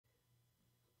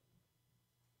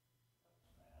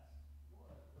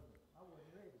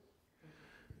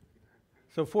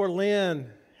So before Lynn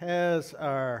has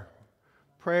our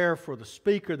prayer for the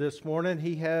speaker this morning,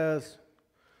 he has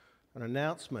an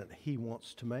announcement he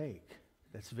wants to make.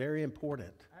 That's very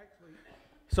important.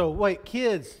 So wait,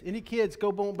 kids, any kids,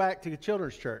 go on back to the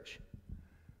children's church.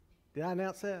 Did I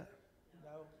announce that?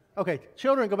 No. Okay,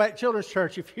 children, go back to children's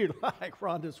church if you'd like.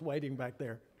 Rhonda's waiting back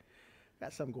there.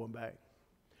 Got some going back.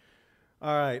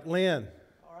 All right, Lynn.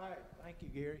 All right, thank you,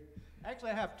 Gary.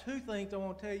 Actually, I have two things I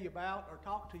want to tell you about or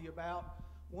talk to you about.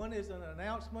 One is an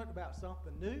announcement about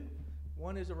something new.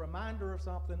 One is a reminder of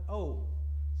something old.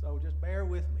 So just bear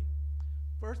with me.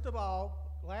 First of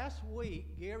all, last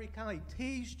week, Gary kind of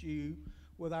teased you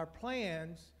with our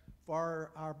plans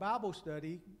for our Bible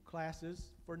study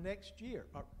classes for next year,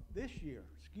 or this year,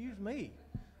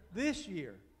 this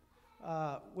year,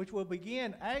 which will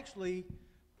begin actually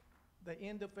the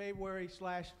end of February /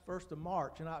 1st of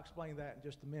March, and I'll explain that in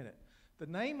just a minute. The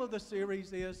name of the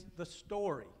series is The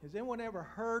Story. Has anyone ever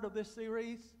heard of this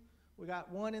series? We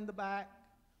got one in the back.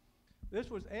 This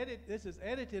is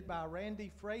edited by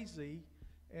Randy Frazee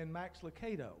and Max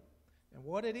Licato. And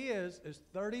what it is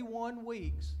 31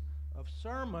 weeks of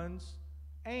sermons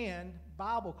and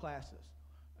Bible classes.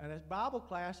 And as Bible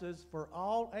classes for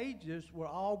all ages, we'll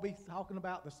all be talking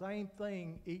about the same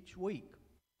thing each week.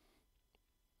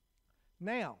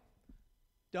 Now,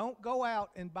 don't go out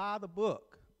and buy the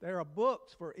book. There are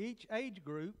books for each age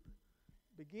group,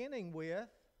 beginning with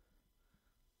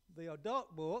the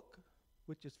adult book,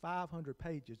 which is 500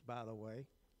 pages, by the way.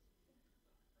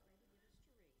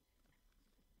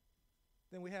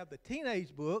 Then we have the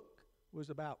teenage book,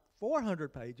 was about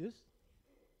 400 pages.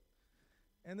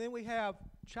 And then we have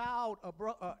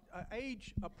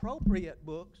age-appropriate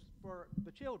books for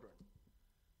the children.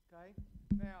 Okay?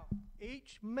 Now,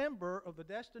 each member of the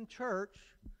Destin Church,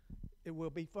 it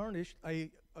will be furnished a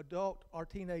adult or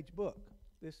teenage book.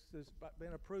 This has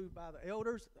been approved by the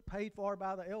elders, paid for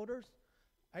by the elders,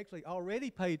 actually already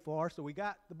paid for, so we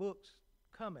got the books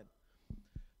coming.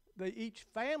 Each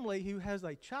family who has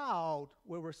a child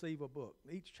will receive a book.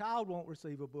 Each child won't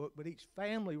receive a book, but each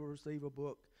family will receive a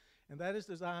book, and that is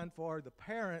designed for the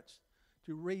parents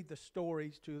to read the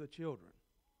stories to the children.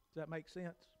 Does that make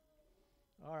sense?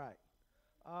 All right.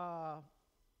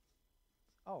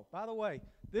 By the way,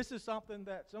 this is something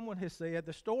that someone has said.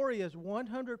 The story is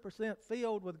 100%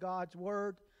 filled with God's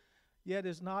Word, yet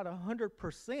is not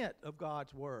 100% of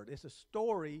God's Word. It's a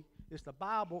story. It's the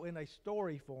Bible in a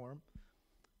story form.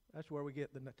 That's where we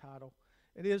get the title.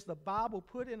 It is the Bible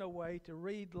put in a way to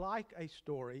read like a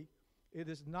story. It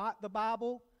is not the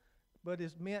Bible, but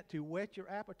is meant to whet your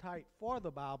appetite for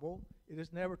the Bible. It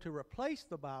is never to replace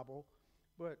the Bible,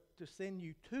 but to send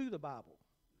you to the Bible.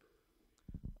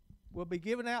 We'll be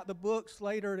giving out the books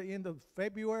later at the end of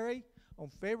February. On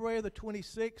February the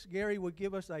 26th, Gary will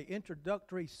give us an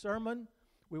introductory sermon.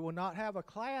 We will not have a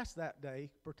class that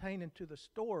day pertaining to the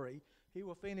story. He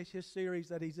will finish his series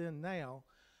that he's in now.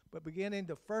 But beginning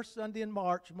the first Sunday in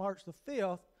March, March the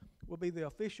 5th, will be the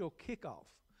official kickoff,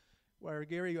 where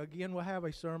Gary again will have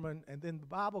a sermon, and then the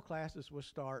Bible classes will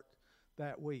start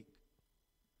that week.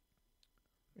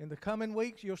 In the coming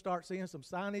weeks, you'll start seeing some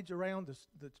signage around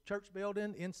the church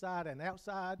building, inside and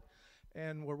outside.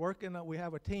 And we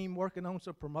have a team working on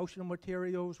some promotional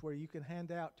materials where you can hand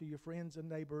out to your friends and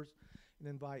neighbors and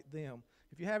invite them.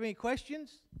 If you have any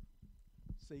questions,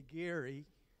 see Gary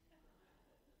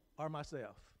or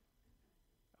myself.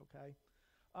 Okay?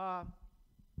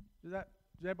 Does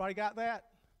everybody got that?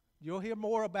 You'll hear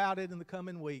more about it in the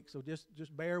coming weeks, so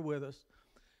just bear with us.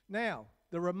 Now,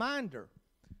 the reminder.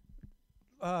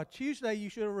 Tuesday,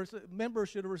 members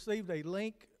should have received a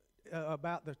link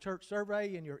about the church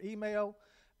survey in your email.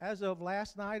 As of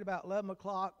last night, about 11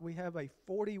 o'clock, we have a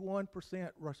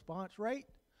 41% response rate,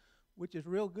 which is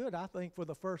real good, I think, for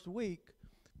the first week.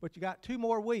 But you got 2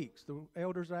 more weeks. The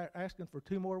elders are asking for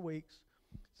 2 more weeks.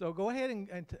 So go ahead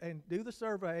and do the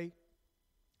survey,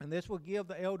 and this will give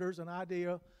the elders an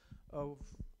idea of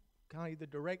kind of the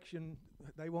direction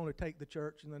they want to take the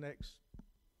church in the next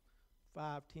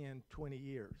 5, 10, 20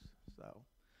 years. So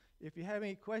if you have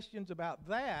any questions about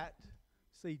that,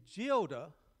 see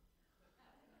Gilda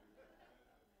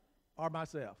or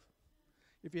myself.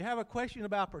 If you have a question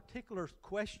about a particular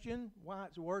question, why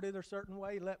it's worded a certain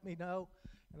way, let me know,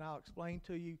 and I'll explain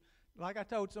to you. Like I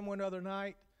told someone the other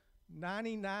night,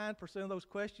 99% of those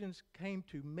questions came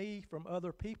to me from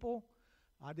other people.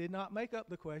 I did not make up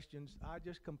the questions. I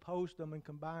just composed them and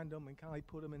combined them and kind of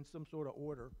put them in some sort of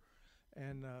order,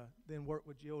 and then worked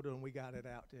with Gilda, and we got it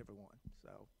out to everyone.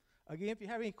 So, again, if you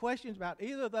have any questions about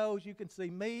either of those, you can see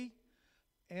me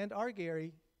and our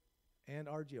Gary and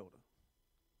our Gilda.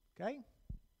 Okay?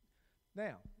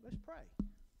 Now, let's pray.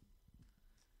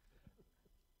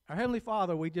 Our Heavenly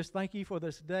Father, we just thank you for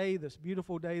this day, this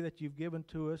beautiful day that you've given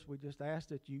to us. We just ask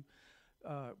that you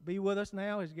be with us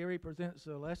now as Gary presents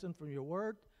a lesson from your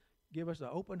word. Give us an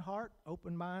open heart,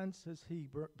 open minds as he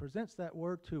presents that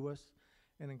word to us.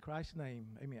 And in Christ's name,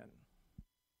 amen.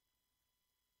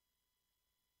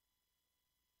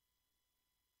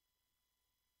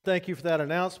 Thank you for that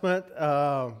announcement.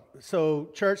 So,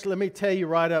 church, let me tell you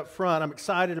right up front, I'm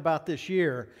excited about this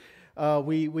year.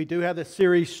 We do have this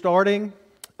series starting,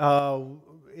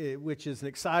 which is an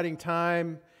exciting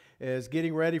time as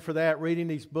getting ready for that, reading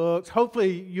these books.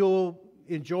 Hopefully, you'll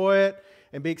enjoy it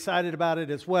and be excited about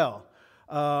it as well.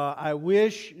 I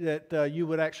wish that you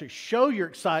would actually show your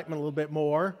excitement a little bit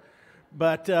more,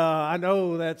 but I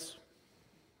know that's...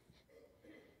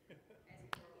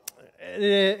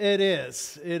 It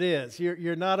is.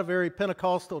 You're not a very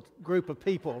Pentecostal group of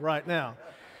people right now.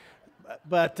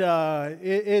 But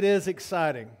it is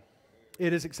exciting.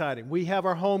 It is exciting. We have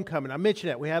our homecoming. I mentioned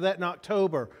that. We have that in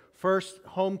October. First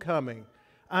homecoming.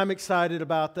 I'm excited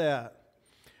about that.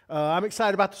 I'm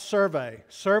excited about the survey.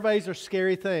 Surveys are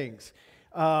scary things.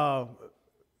 Fill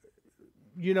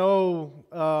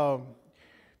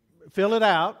it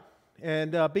out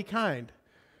and be kind.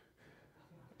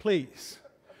 Please.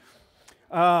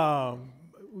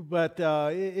 But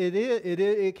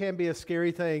it can be a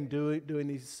scary thing doing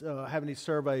these having these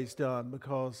surveys done,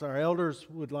 because our elders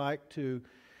would like to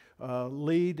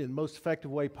lead in the most effective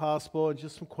way possible, and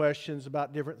just some questions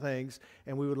about different things,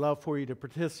 and we would love for you to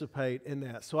participate in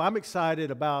that. So I'm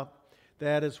excited about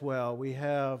that as well. We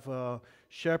have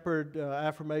shepherd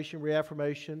affirmation,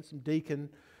 reaffirmation, some deacon,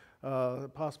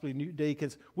 possibly new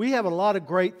deacons. We have a lot of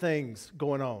great things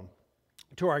going on.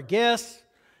 To our guests,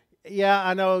 yeah,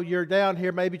 I know you're down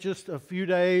here maybe just a few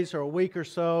days or a week or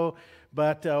so,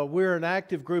 but we're an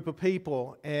active group of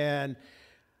people, and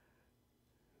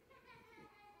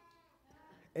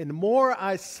the more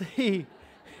I see,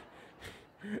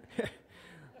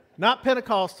 not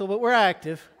Pentecostal, but we're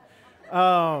active.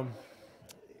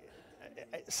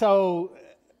 So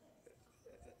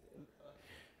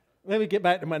let me get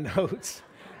back to my notes.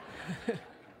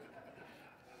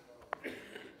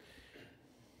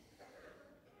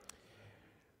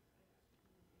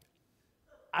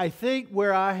 I think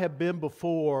where I have been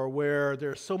before, where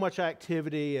there's so much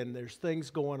activity and there's things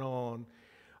going on,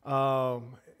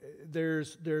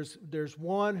 there's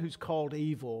one who's called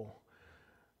evil,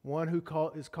 one who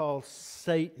is called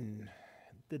Satan,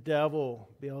 the devil,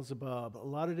 Beelzebub, a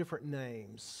lot of different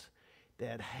names,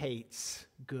 that hates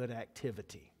good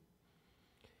activity.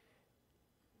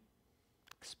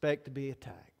 Expect to be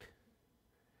attacked.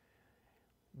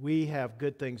 We have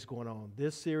good things going on.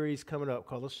 This series coming up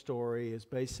called The Story is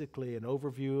basically an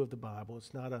overview of the Bible.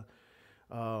 It's not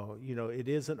it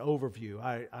is an overview.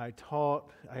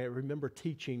 I remember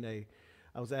teaching I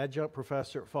was adjunct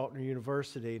professor at Faulkner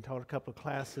University and taught a couple of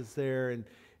classes there, and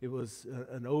it was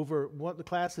one of the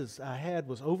classes I had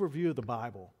was overview of the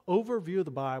Bible. Overview of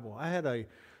the Bible. I had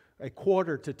a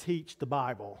quarter to teach the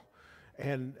Bible.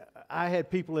 And I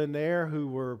had people in there who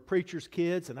were preachers'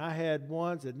 kids, and I had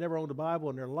ones that never owned a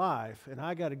Bible in their life, and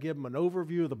I got to give them an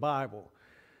overview of the Bible.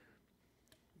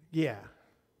 Yeah.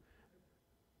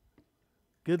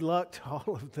 Good luck to all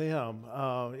of them.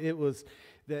 It was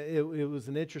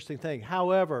an interesting thing.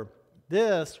 However,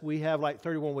 we have like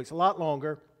 31 weeks, a lot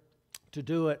longer to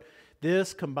do it.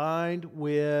 This combined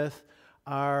with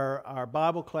our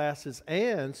Bible classes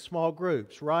and small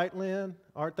groups, right, Lynn?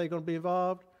 Aren't they going to be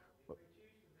involved?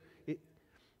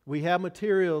 We have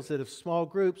materials that if small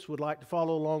groups would like to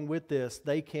follow along with this,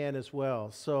 they can as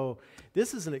well. So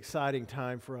this is an exciting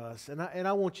time for us, and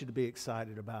I want you to be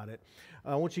excited about it.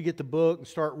 I want you to get the book and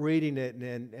start reading it,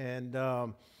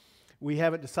 and we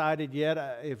haven't decided yet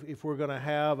if we're going to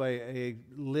have a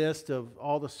list of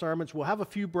all the sermons. We'll have a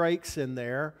few breaks in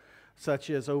there,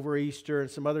 such as over Easter and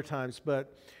some other times,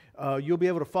 but you'll be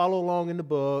able to follow along in the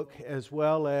book as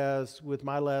well as with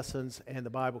my lessons and the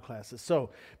Bible classes.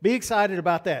 So be excited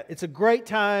about that. It's a great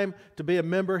time to be a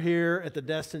member here at the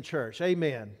Destin Church.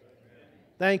 Amen. Amen.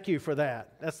 Thank you for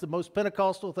that. That's the most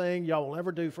Pentecostal thing y'all will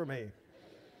ever do for me.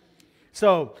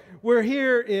 So we're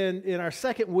here in our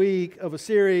second week of a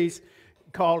series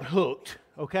called Hooked.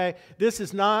 Okay? This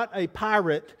is not a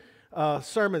pirate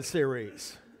sermon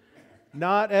series.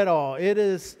 Not at all. It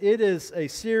is a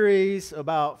series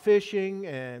about fishing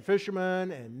and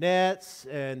fishermen and nets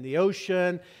and the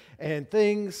ocean and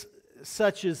things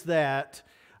such as that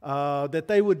that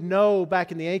they would know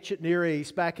back in the ancient Near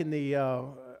East, back in the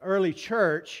early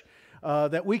church,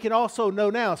 that we can also know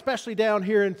now, especially down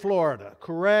here in Florida,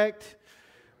 correct?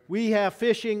 We have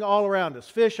fishing all around us,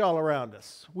 fish all around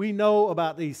us. We know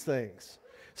about these things.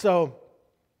 So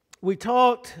We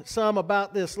talked some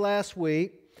about this last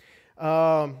week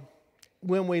when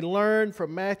we learned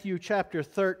from Matthew chapter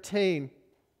 13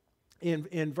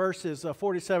 in verses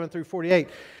 47 through 48.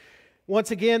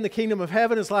 Once again, the kingdom of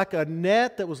heaven is like a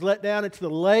net that was let down into the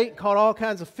lake and caught all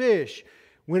kinds of fish.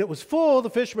 When it was full,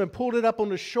 the fishermen pulled it up on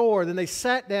the shore. Then they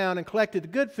sat down and collected the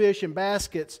good fish in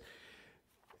baskets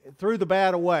and threw the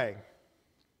bad away.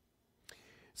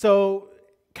 So,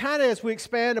 kind of as we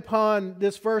expand upon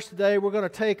this verse today, we're going to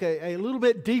take a little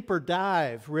bit deeper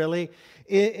dive, really,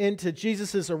 into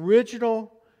Jesus'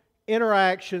 original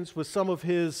interactions with some of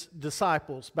his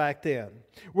disciples back then.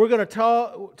 We're going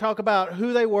to talk about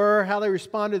who they were, how they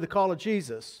responded to the call of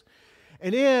Jesus.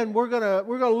 And then we're going to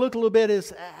look a little bit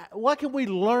as what can we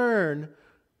learn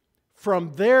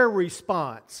from their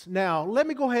response. Now, let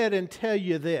me go ahead and tell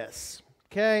you this,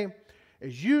 okay?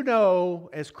 As you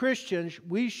know, as Christians,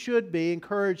 we should be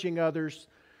encouraging others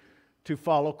to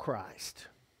follow Christ.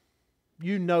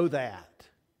 You know that.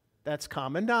 That's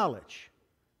common knowledge.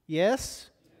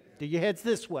 Yes? Do your heads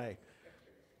this way.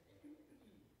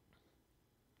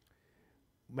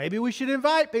 Maybe we should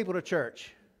invite people to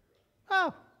church.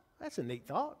 Oh, that's a neat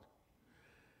thought.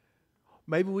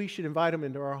 Maybe we should invite them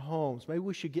into our homes. Maybe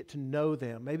we should get to know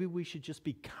them. Maybe we should just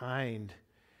be kind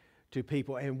to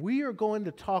people. And we are going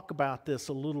to talk about this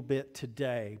a little bit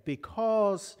today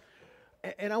because,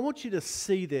 and I want you to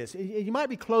see this. You might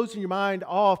be closing your mind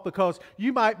off because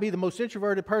you might be the most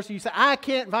introverted person. You say, I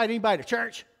can't invite anybody to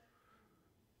church.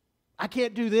 I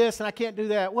can't do this and I can't do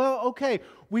that. Well, okay,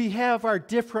 we have our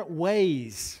different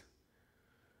ways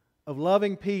of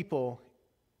loving people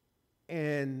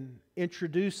and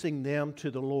introducing them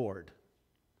to the Lord.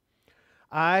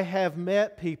 I have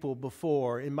met people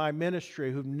before in my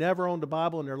ministry who've never owned a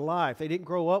Bible in their life. They didn't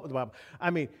grow up with a Bible. I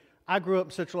mean, I grew up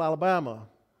in Central Alabama.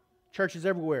 Churches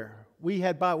everywhere. We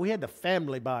had the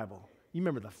family Bible. You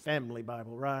remember the family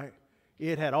Bible, right?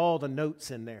 It had all the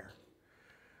notes in there.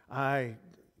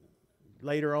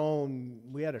 Later on,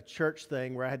 we had a church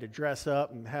thing where I had to dress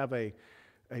up and have a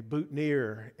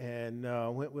boutonniere, and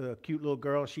went with a cute little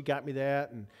girl. She got me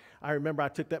that, and I remember I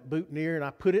took that boutonniere and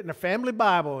I put it in a family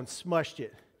Bible and smushed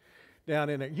it down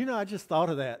in there. You know, I just thought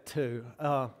of that too.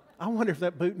 I wonder if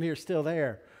that boutonniere is still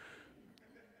there.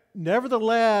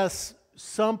 Nevertheless,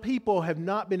 some people have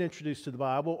not been introduced to the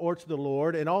Bible or to the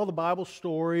Lord, and all the Bible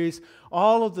stories,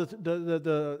 all of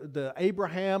the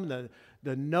Abraham,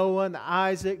 the Noah, and the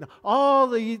Isaac, all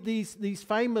these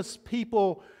famous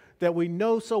people that we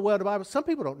know so well in the Bible, some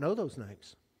people don't know those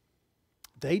names.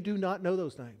 They do not know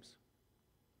those names.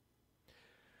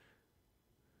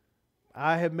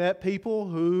 I have met people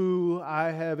who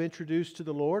I have introduced to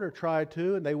the Lord or tried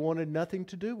to, and they wanted nothing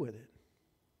to do with it.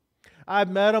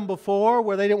 I've met them before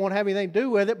where they didn't want to have anything to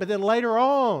do with it, but then later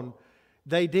on,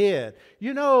 they did.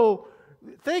 You know,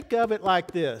 think of it like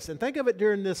this, and think of it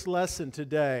during this lesson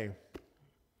today.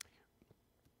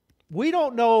 We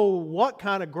don't know what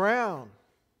kind of ground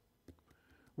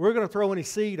we're going to throw any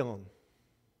seed on.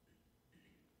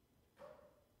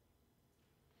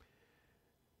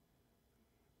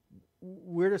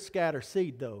 We're to scatter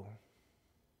seed, though.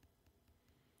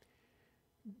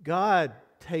 God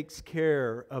takes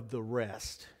care of the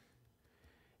rest.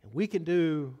 And we can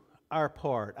do our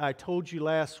part. I told you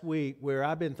last week where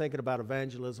I've been thinking about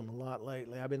evangelism a lot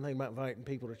lately. I've been thinking about inviting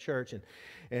people to church.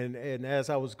 And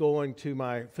as I was going to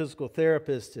my physical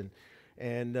therapist and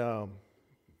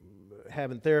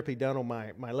having therapy done on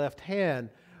my left hand,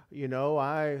 you know,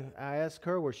 I asked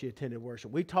her where she attended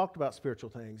worship. We talked about spiritual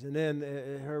things. And then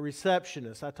her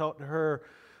receptionist, I talked to her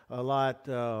a lot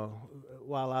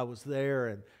while I was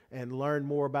there and learned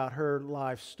more about her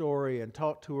life story and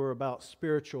talked to her about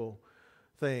spiritual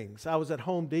things. I was at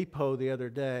Home Depot the other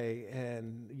day,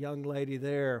 and a young lady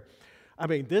there, I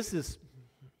mean, this is,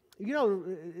 you know,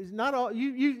 it's not all,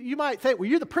 you might think, well,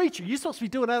 you're the preacher. You're supposed to be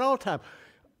doing that all the time.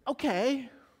 Okay,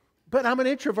 but I'm an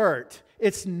introvert.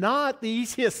 It's not the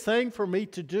easiest thing for me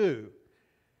to do.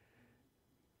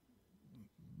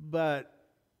 But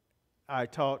I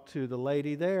talked to the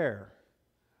lady there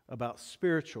about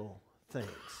spiritual things.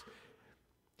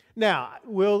 Now,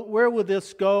 where will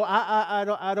this go?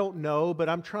 I don't know, but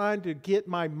I'm trying to get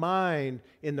my mind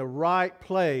in the right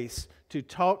place to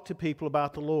talk to people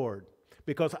about the Lord.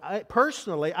 Because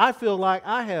personally, I feel like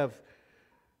I have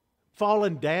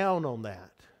fallen down on that.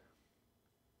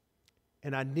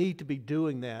 And I need to be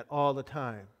doing that all the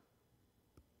time.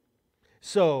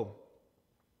 So,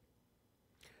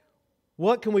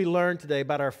 what can we learn today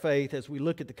about our faith as we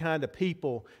look at the kind of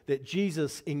people that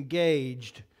Jesus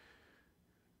engaged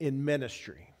in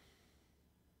ministry?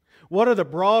 What are the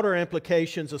broader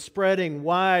implications of spreading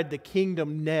wide the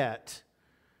kingdom net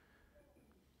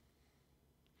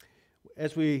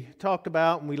as we talked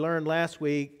about and we learned last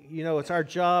week, it's our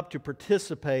job to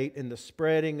participate in the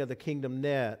spreading of the kingdom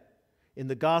net, in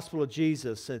the gospel of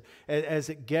Jesus, as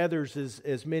it gathers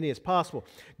as many as possible.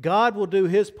 God will do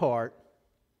His part.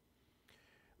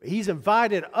 He's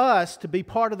invited us to be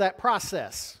part of that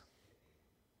process.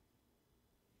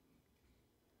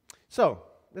 So,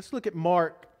 let's look at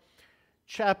Mark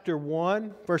chapter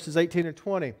 1, verses 18 and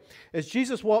 20. As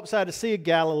Jesus walked beside the Sea of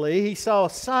Galilee, He saw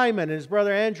Simon and his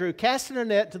brother Andrew casting a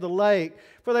net to the lake,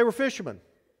 for they were fishermen.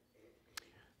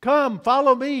 "Come,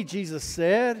 follow me," Jesus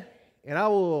said, "and I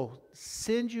will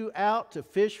send you out to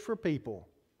fish for people."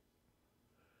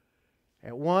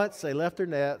 At once they left their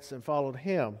nets and followed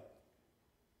Him.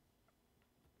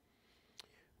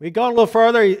 When he'd gone a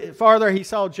little farther, he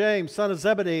saw James, son of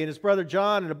Zebedee, and his brother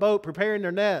John in a boat preparing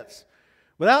their nets.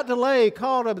 Without delay, he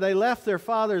called them. They left their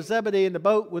father Zebedee in the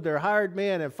boat with their hired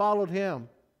men and followed Him.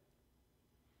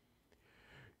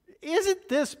 Isn't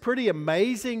this pretty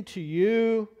amazing to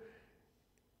you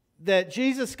that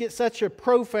Jesus gets such a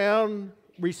profound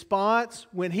response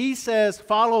when He says,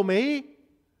 "Follow me"?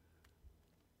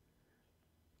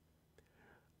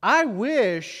 I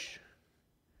wish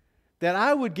that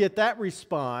I would get that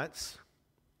response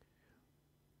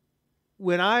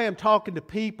when I am talking to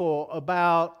people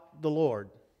about the Lord.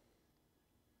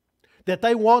 That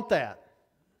they want that.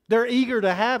 They're eager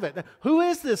to have it. Who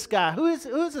is this guy? Who is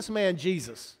this man,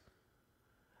 Jesus?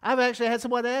 I've actually had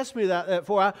someone ask me that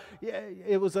before.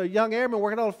 It was a young airman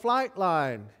working on a flight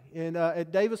line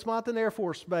at Davis-Monthan Air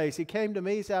Force Base. He came to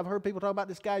me and said, "I've heard people talk about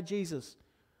this guy, Jesus.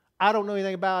 I don't know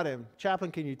anything about him.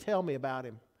 Chaplain, can you tell me about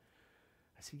him?"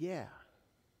 I said,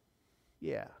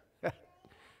 yeah.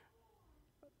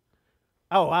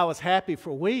 Oh, I was happy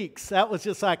for weeks. That was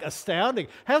just like astounding.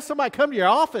 Have somebody come to your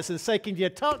office and say, "Can you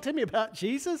talk to me about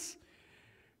Jesus?"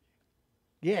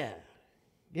 Yeah,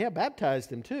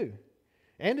 baptized him too,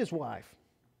 and his wife.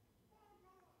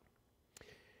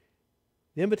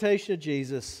 The invitation of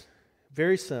Jesus,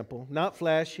 very simple, not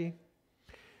flashy.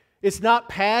 It's not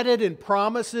padded in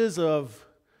promises of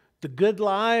the good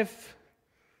life.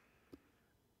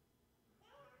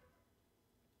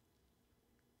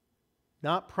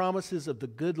 Not promises of the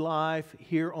good life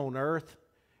here on earth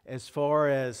as far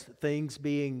as things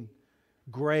being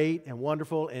great and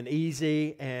wonderful and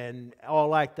easy and all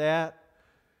like that.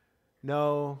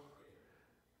 No.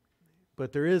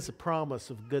 But there is a promise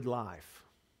of good life.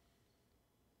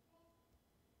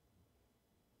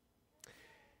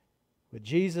 But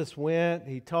Jesus went,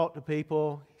 He talked to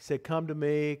people. He said, "Come to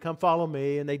me, come follow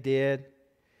me," and they did.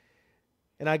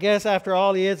 And I guess after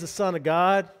all, He is the Son of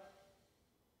God.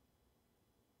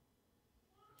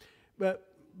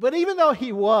 But even though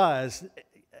He was,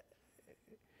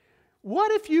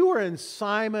 what if you were in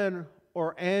Simon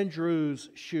or Andrew's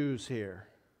shoes here?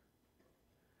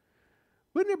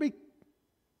 Wouldn't there be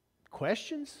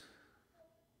questions?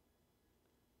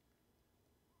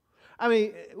 I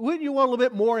mean, wouldn't you want a little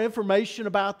bit more information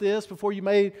about this before you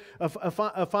made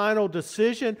a final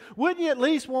decision? Wouldn't you at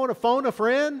least want to phone a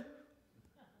friend?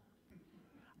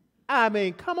 I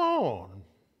mean, come on.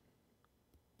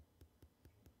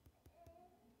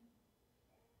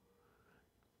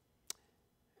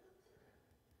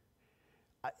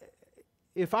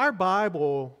 If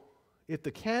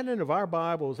the canon of our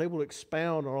Bible is able to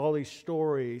expound on all these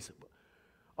stories,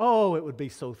 it would be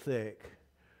so thick.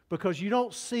 Because you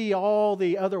don't see all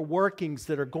the other workings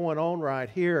that are going on right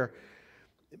here.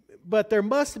 But there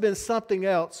must have been something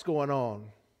else going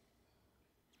on.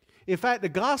 In fact, the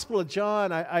Gospel of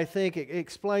John, I think, it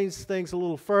explains things a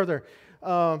little further.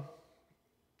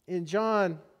 In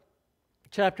John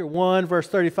chapter 1, verse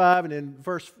 35, and in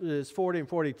verses 40 and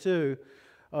 42,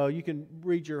 you can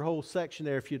read your whole section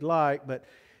there if you'd like. But it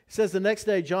says, the next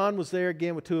day John was there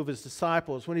again with two of his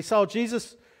disciples. When he saw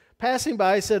Jesus passing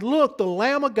by, he said, "Look, the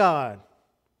Lamb of God."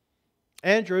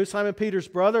 Andrew, Simon Peter's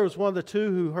brother, was one of the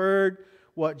two who heard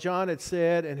what John had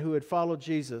said and who had followed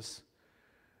Jesus.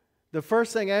 The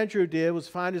first thing Andrew did was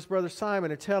find his brother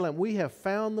Simon and tell him, "We have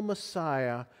found the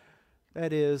Messiah,"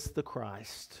 that is, the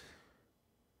Christ.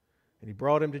 And he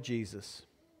brought him to Jesus.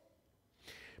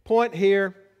 Point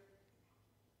here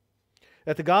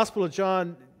that the Gospel of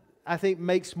John, I think,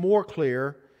 makes more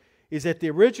clear is that the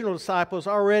original disciples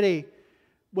already,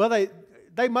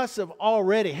 they must have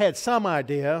already had some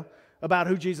idea about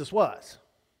who Jesus was.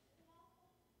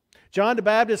 John the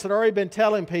Baptist had already been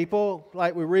telling people,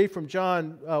 like we read from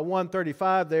John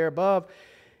 1:35 there above,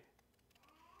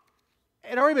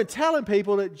 had already been telling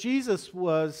people that Jesus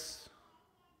was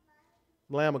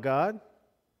the Lamb of God.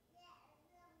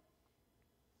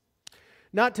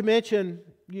 Not to mention,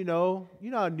 you know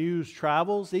how news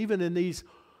travels, even in these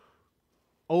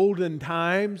olden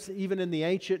times, even in the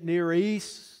ancient Near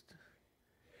East.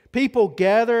 People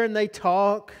gather and they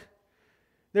talk.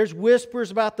 There's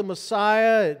whispers about the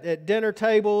Messiah at dinner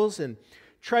tables and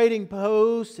trading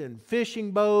posts and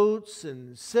fishing boats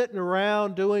and sitting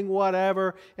around doing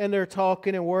whatever, and they're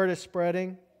talking and word is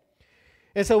spreading.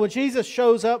 And so when Jesus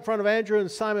shows up in front of Andrew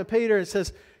and Simon Peter and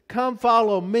says, come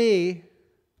follow me,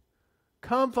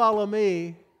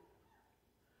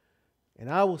 and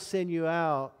I will send you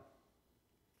out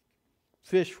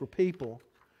fish for people.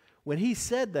 When he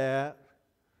said that,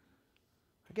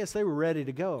 I guess they were ready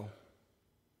to go.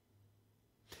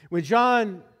 When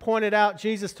John pointed out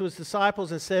Jesus to his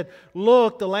disciples and said,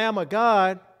 look, the Lamb of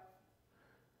God,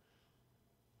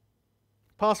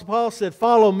 Apostle Paul said,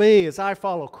 follow me as I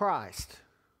follow Christ.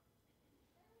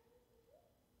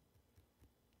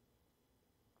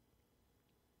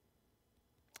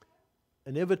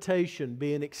 An invitation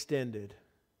being extended.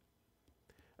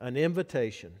 An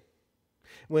invitation.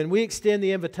 When we extend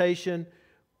the invitation,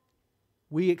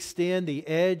 we extend the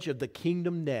edge of the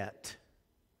kingdom net.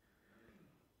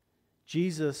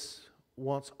 Jesus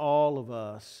wants all of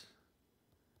us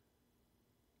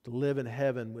to live in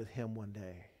heaven with Him one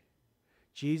day.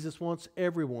 Jesus wants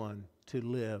everyone to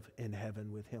live in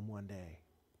heaven with Him one day.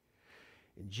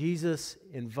 And Jesus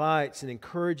invites and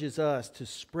encourages us to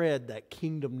spread that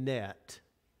kingdom net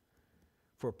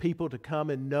for people to come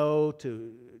and know,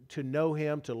 to know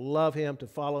Him, to love Him, to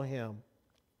follow Him.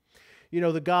 You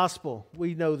know, the gospel,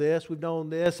 we know this, we've known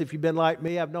this. If you've been like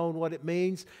me, I've known what it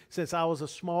means since I was a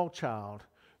small child.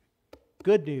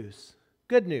 Good news.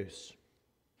 Good news.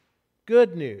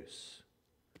 Good news.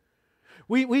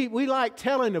 We like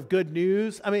telling of good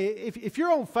news. I mean, if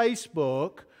you're on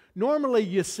Facebook, normally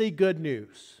you see good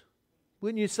news.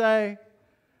 Wouldn't you say?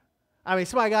 I mean,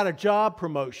 somebody got a job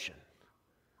promotion.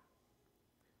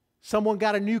 Someone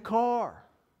got a new car.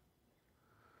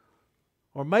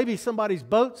 Or maybe somebody's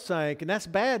boat sank, and that's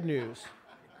bad news.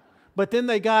 But then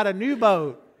they got a new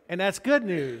boat, and that's good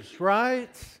news, right?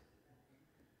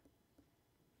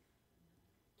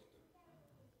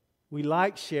 We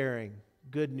like sharing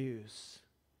good news.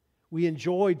 We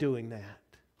enjoy doing that.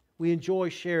 We enjoy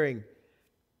sharing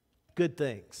good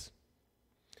things.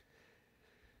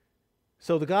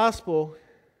 So the gospel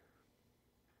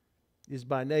is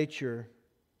by nature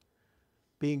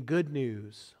being good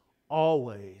news,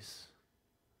 always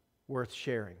worth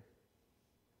sharing.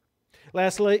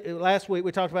 Last week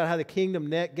we talked about how the kingdom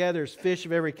net gathers fish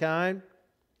of every kind.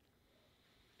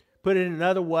 Put it in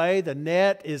another way, the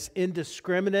net is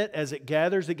indiscriminate as it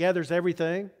gathers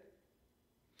everything.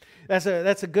 That's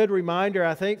a good reminder,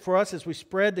 I think, for us as we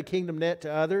spread the kingdom net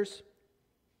to others.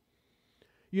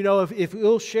 You know, if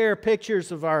we'll share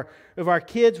pictures of our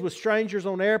kids with strangers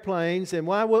on airplanes, then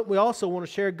why wouldn't we also want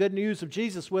to share good news of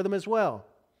Jesus with them as well?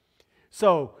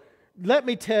 So, let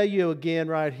me tell you again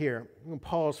right here. I'm going to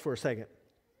pause for a second.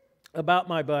 About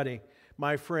my buddy,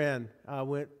 my friend I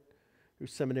went through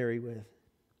seminary with.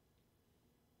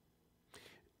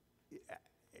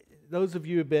 Those of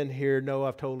you who have been here know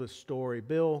I've told this story.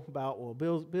 Bill Boutwell.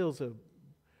 Bill's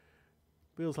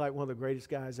like one of the greatest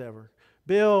guys ever.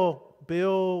 Bill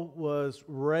was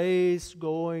raised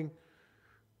going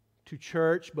to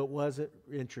church but wasn't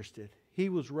interested. He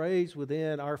was raised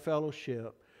within our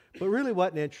fellowship, but really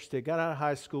wasn't interested. Got out of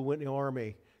high school, went in the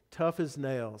Army, tough as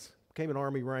nails, became an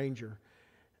Army Ranger.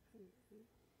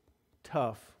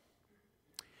 Tough.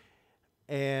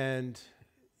 And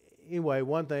anyway,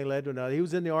 one thing led to another. He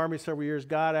was in the Army several years,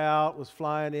 got out, was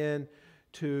flying in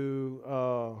to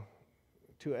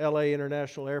L.A.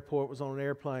 International Airport, was on an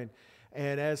airplane.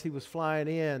 And as he was flying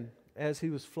in,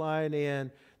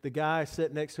 the guy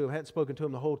sitting next to him, hadn't spoken to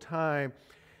him the whole time,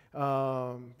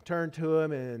 turned to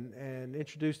him and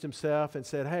introduced himself and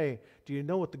said, "Hey, do you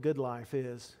know what the good life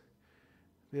is?"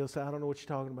 Bill said, "I don't know what you're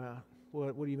talking about.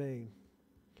 What do you mean?"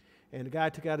 And the guy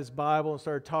took out his Bible and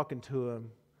started talking to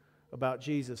him about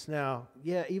Jesus. Now,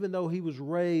 yeah, even though he was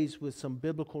raised with some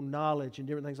biblical knowledge and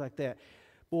different things like that,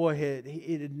 boy,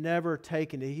 he had never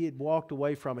taken it. He had walked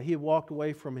away from it. He had walked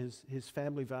away from his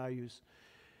family values.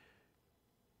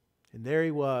 And there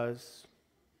he was,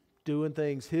 doing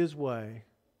things his way,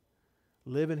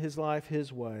 living his life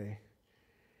his way,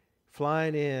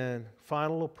 flying in,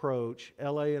 final approach,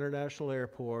 L.A. International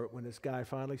Airport, when this guy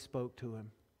finally spoke to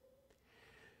him.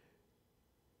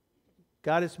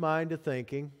 Got his mind to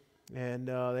thinking, and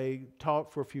they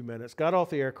talked for a few minutes, got off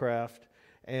the aircraft,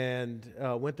 and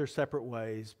went their separate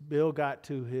ways. Bill got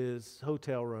to his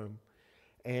hotel room,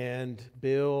 and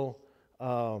Bill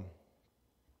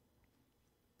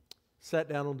sat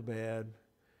down on the bed.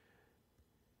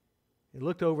 He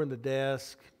looked over in the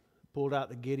desk, pulled out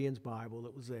the Gideon's Bible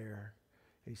that was there,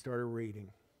 And he started reading.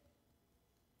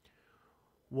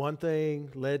 One thing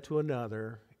led to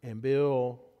another, and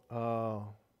Bill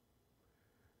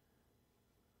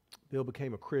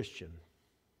became a Christian.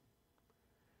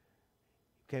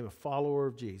 Became a follower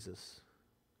of Jesus.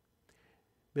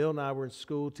 Bill and I were in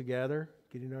school together,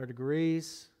 getting our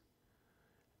degrees,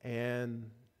 and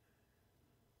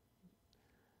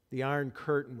the Iron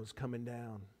Curtain was coming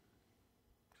down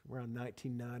around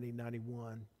 1990,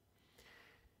 91.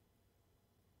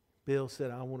 Bill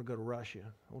said, I want to go to Russia.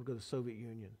 I want to go to the Soviet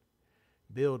Union.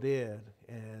 Bill did,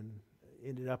 and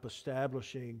ended up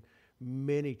establishing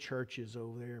many churches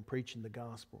over there and preaching the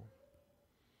gospel.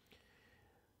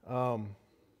 The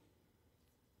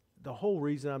whole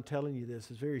reason I'm telling you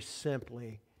this is very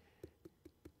simply,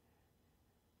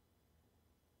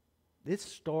 it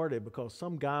started because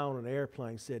some guy on an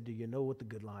airplane said, do you know what the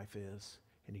good life is?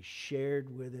 And he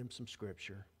shared with him some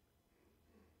scripture.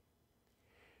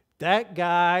 That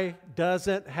guy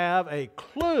doesn't have a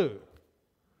clue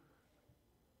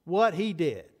what he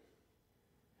did.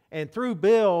 And through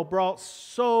Bill, brought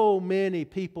so many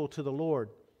people to the Lord.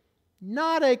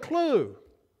 Not a clue.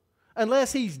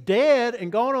 Unless he's dead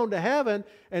and gone on to heaven,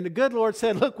 and the good Lord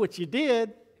said, look what you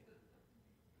did.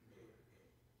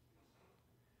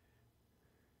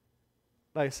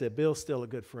 Like I said, Bill's still a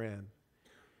good friend.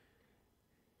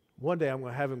 One day I'm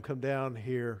going to have him come down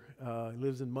here. He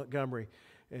lives in Montgomery,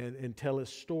 and tell his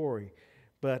story.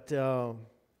 But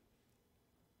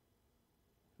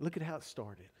look at how it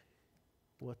started.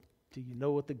 What do you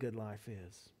know what the good life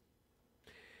is?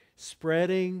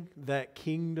 Spreading that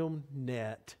kingdom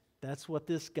net. That's what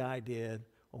this guy did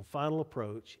on Final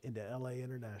Approach into LA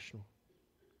International.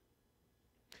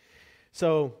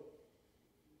 So,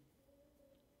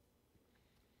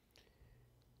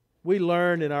 we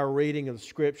learn in our reading of the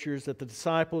Scriptures that the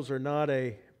disciples are not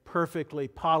a perfectly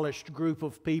polished group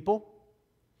of people,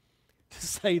 to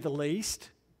say the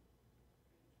least.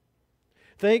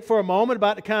 Think for a moment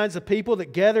about the kinds of people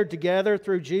that gathered together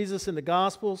through Jesus in the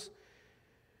Gospels.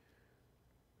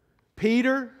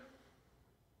 Peter,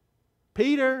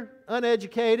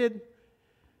 uneducated,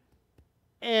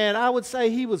 and I would say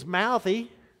he was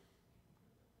mouthy.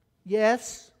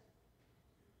 Yes.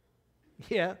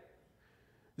 Yeah.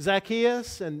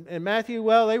 Zacchaeus and Matthew,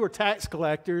 well, they were tax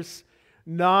collectors,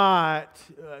 not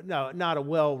a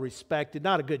well-respected,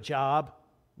 not a good job.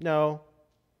 No.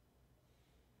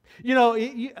 You know,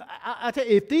 I tell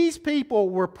you, if these people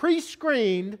were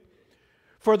pre-screened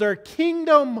for their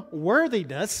kingdom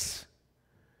worthiness,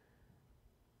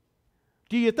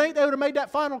 do you think they would have made that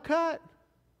final cut?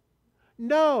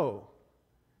 No.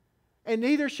 And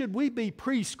neither should we be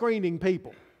pre-screening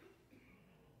people.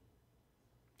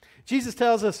 Jesus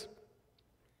tells us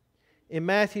in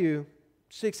Matthew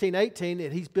 16:18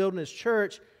 that He's building His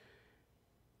church.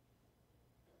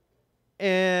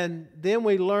 And then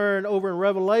we learn over in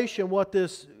Revelation what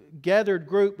this gathered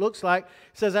group looks like. It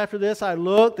says, after this I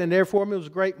looked, and there for me was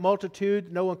a great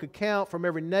multitude no one could count, from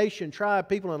every nation, tribe,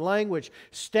 people, and language,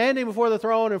 standing before the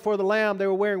throne and before the Lamb. They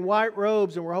were wearing white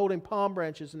robes and were holding palm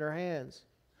branches in their hands.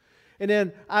 And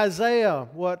then Isaiah,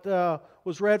 what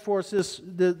was read for us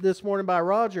this morning by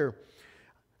Roger,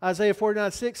 Isaiah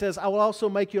 49:6 says, I will also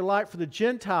make you a light for the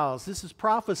Gentiles. This is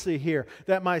prophecy here,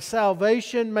 that my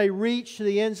salvation may reach to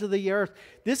the ends of the earth.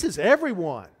 This is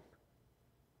everyone.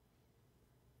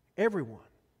 Everyone.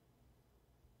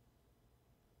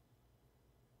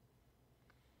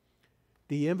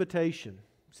 The invitation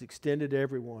is extended to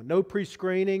everyone. No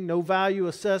pre-screening, no value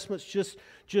assessments,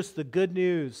 just the good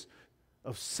news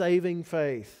of saving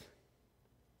faith.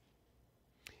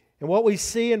 And what we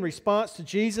see in response to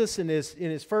Jesus and in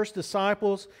his first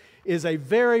disciples is a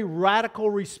very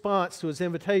radical response to His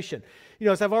invitation. You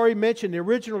know, as I've already mentioned, the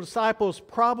original disciples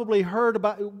probably heard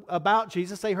about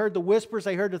Jesus. They heard the whispers.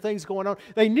 They heard the things going on.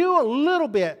 They knew a little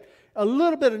bit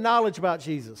of knowledge about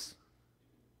Jesus.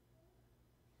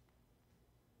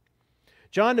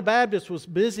 John the Baptist was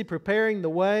busy preparing the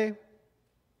way.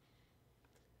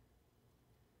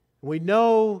 We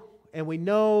know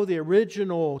the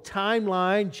original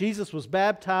timeline. Jesus was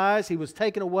baptized. He was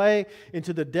taken away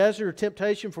into the desert of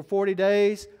temptation for 40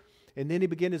 days. And then He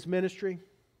began His ministry.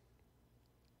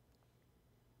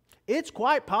 It's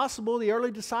quite possible the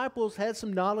early disciples had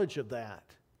some knowledge of that.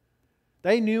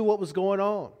 They knew what was going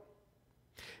on.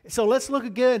 So let's look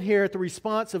again here at the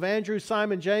response of Andrew,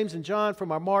 Simon, James, and John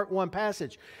from our Mark 1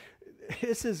 passage.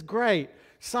 This is great.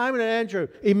 Simon and Andrew,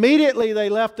 immediately they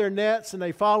left their nets and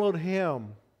they followed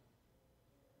Him.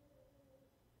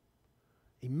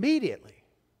 Immediately.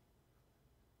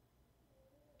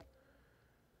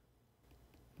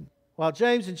 While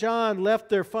James and John left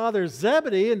their father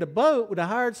Zebedee in the boat with the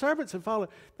hired servants and followed,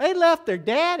 they left their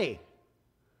daddy.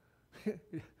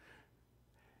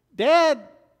 Dad,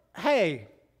 hey,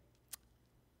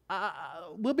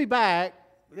 we'll be back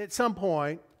at some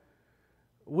point.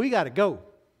 We got to go.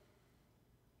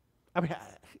 I mean,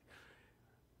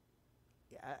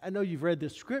 I know you've read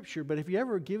this scripture, but have you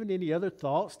ever given any other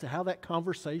thoughts to how that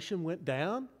conversation went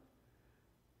down?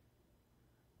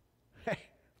 Hey,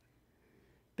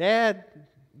 Dad,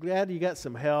 glad you got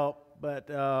some help, but,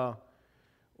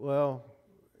 well,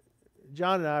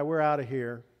 John and I, we're out of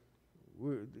here.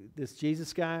 This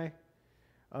Jesus guy,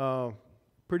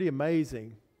 pretty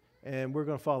amazing, and we're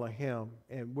going to follow him,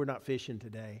 and we're not fishing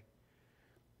today.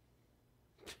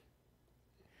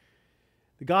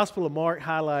 The Gospel of Mark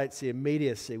highlights the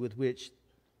immediacy with which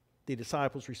the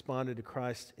disciples responded to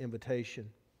Christ's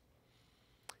invitation.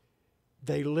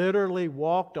 They literally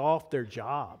walked off their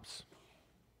jobs.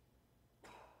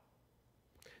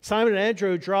 Simon and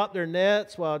Andrew dropped their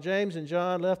nets while James and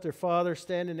John left their father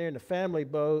standing there in the family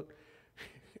boat.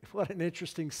 What an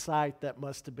interesting sight that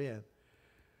must have been.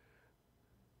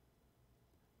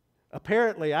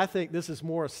 Apparently, I think this is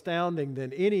more astounding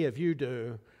than any of you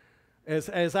do.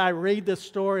 As I read this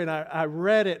story, and I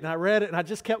read it, and I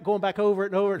just kept going back over it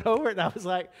and over and over it, and I was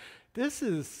like, this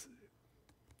is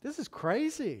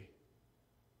crazy.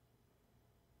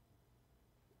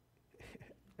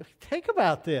 Think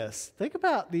about this. Think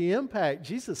about the impact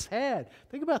Jesus had.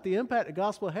 Think about the impact the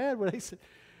gospel had when he said,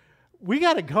 we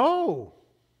got to go.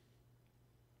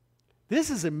 This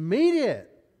is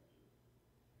immediate.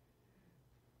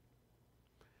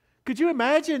 Could you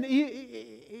imagine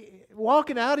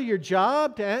walking out of your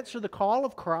job to answer the call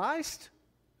of Christ?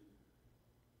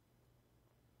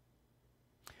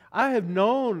 I have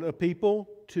known of people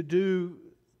to do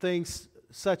things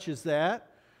such as that,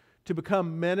 to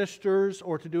become ministers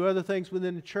or to do other things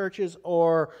within the churches,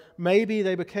 or maybe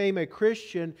they became a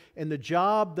Christian and the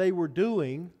job they were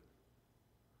doing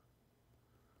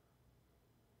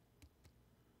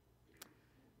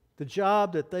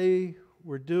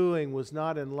was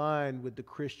not in line with the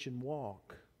Christian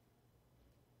walk.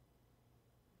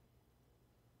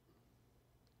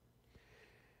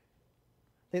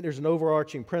 I think there's an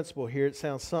overarching principle here. It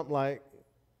sounds something like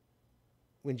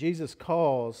when Jesus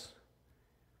calls,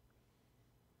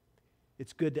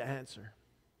 it's good to answer.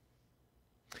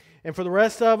 And for the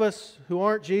rest of us who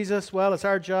aren't Jesus, well, it's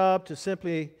our job to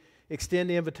simply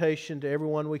extend the invitation to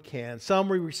everyone we can. Some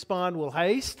we respond with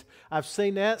haste. I've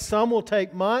seen that. Some will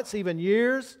take months, even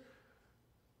years.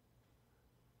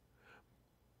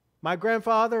 My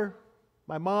grandfather,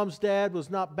 my mom's dad,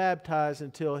 was not baptized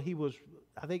until he was,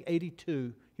 I think,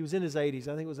 82. He was in his 80s.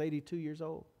 I think he was 82 years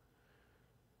old.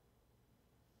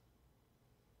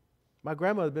 My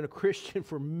grandmother had been a Christian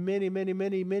for many, many,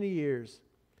 many, many years.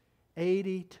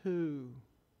 82.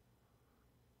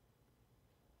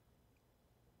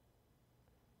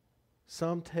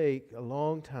 Some take a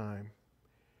long time,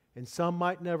 and some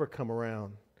might never come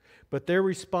around. But their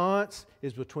response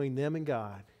is between them and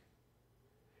God.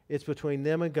 It's between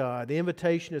them and God. The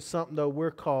invitation is something, though, we're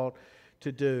called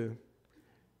to do.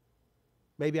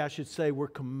 Maybe I should say we're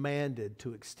commanded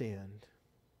to extend.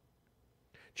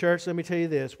 Church, let me tell you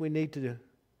this. We need to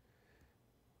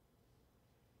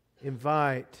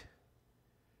invite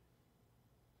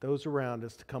those around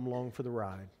us to come along for the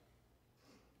ride.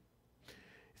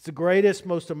 It's the greatest,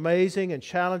 most amazing, and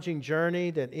challenging journey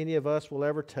that any of us will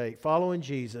ever take. Following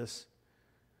Jesus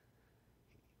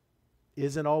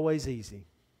isn't always easy.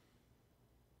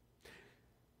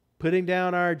 Putting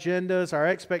down our agendas, our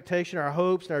expectation, our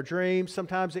hopes, and our dreams,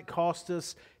 sometimes it costs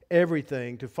us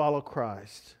everything to follow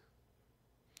Christ.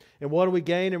 And what do we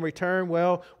gain in return?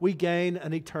 Well, we gain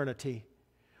an eternity.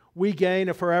 We gain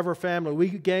a forever family. We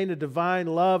gain a divine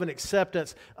love and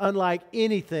acceptance unlike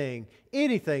anything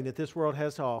that this world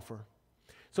has to offer.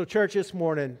 So church, this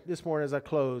morning as I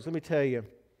close, let me tell you,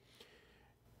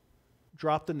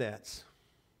 drop the nets.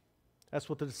 That's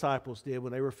what the disciples did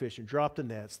when they were fishing. Drop the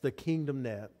nets, the kingdom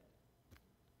net.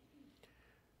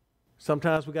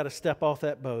 Sometimes we got to step off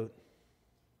that boat.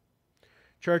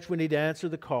 Church, we need to answer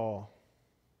the call.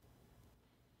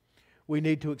 We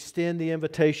need to extend the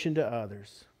invitation to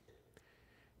others.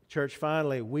 Church,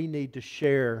 finally, we need to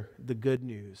share the good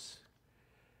news.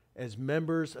 As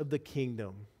members of the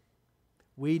kingdom,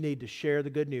 we need to share the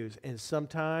good news. And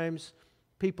sometimes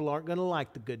people aren't going to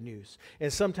like the good news.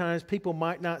 And sometimes people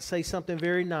might not say something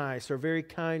very nice or very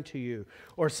kind to you.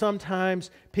 Or sometimes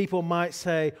people might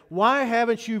say, "Why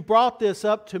haven't you brought this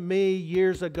up to me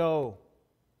years ago?"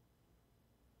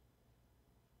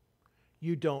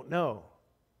 You don't know.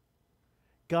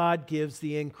 God gives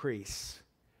the increase.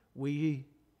 we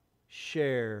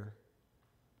share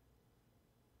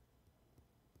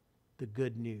the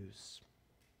good news.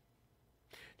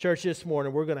 Church, this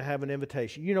morning we're going to have an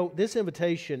invitation. You know, this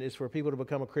invitation is for people to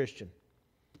become a Christian.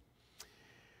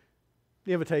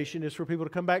 The invitation is for people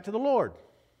to come back to the Lord.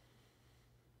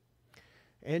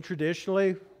 And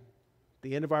traditionally,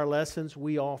 the end of our lessons,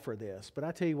 we offer this. But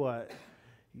I tell you what,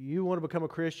 you want to become a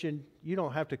Christian, you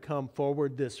don't have to come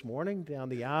forward this morning down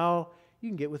the aisle. You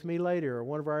can get with me later or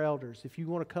one of our elders. If you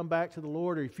want to come back to the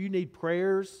Lord, or if you need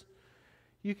prayers,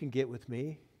 you can get with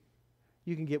me.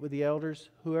 You can get with the elders,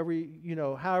 whoever,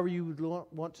 however you would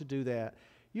want to do that.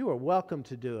 You are welcome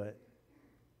to do it.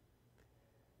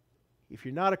 If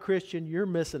you're not a Christian, you're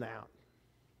missing out.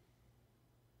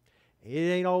 It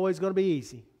ain't always going to be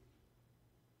easy.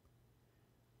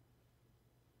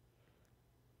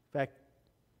 In fact,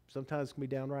 sometimes it can be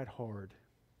downright hard.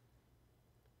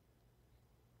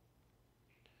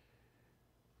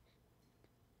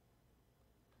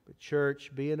 But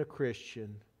church, being a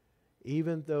Christian,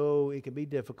 even though it can be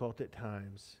difficult at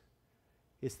times,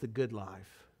 it's the good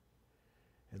life.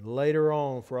 And later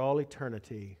on, for all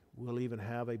eternity, we'll even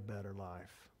have a better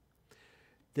life.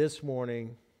 This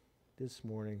morning,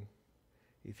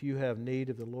 if you have need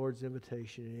of the Lord's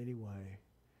invitation in any way,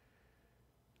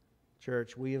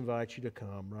 church, we invite you to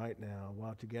come right now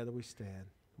while together we stand,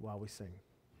 while we sing.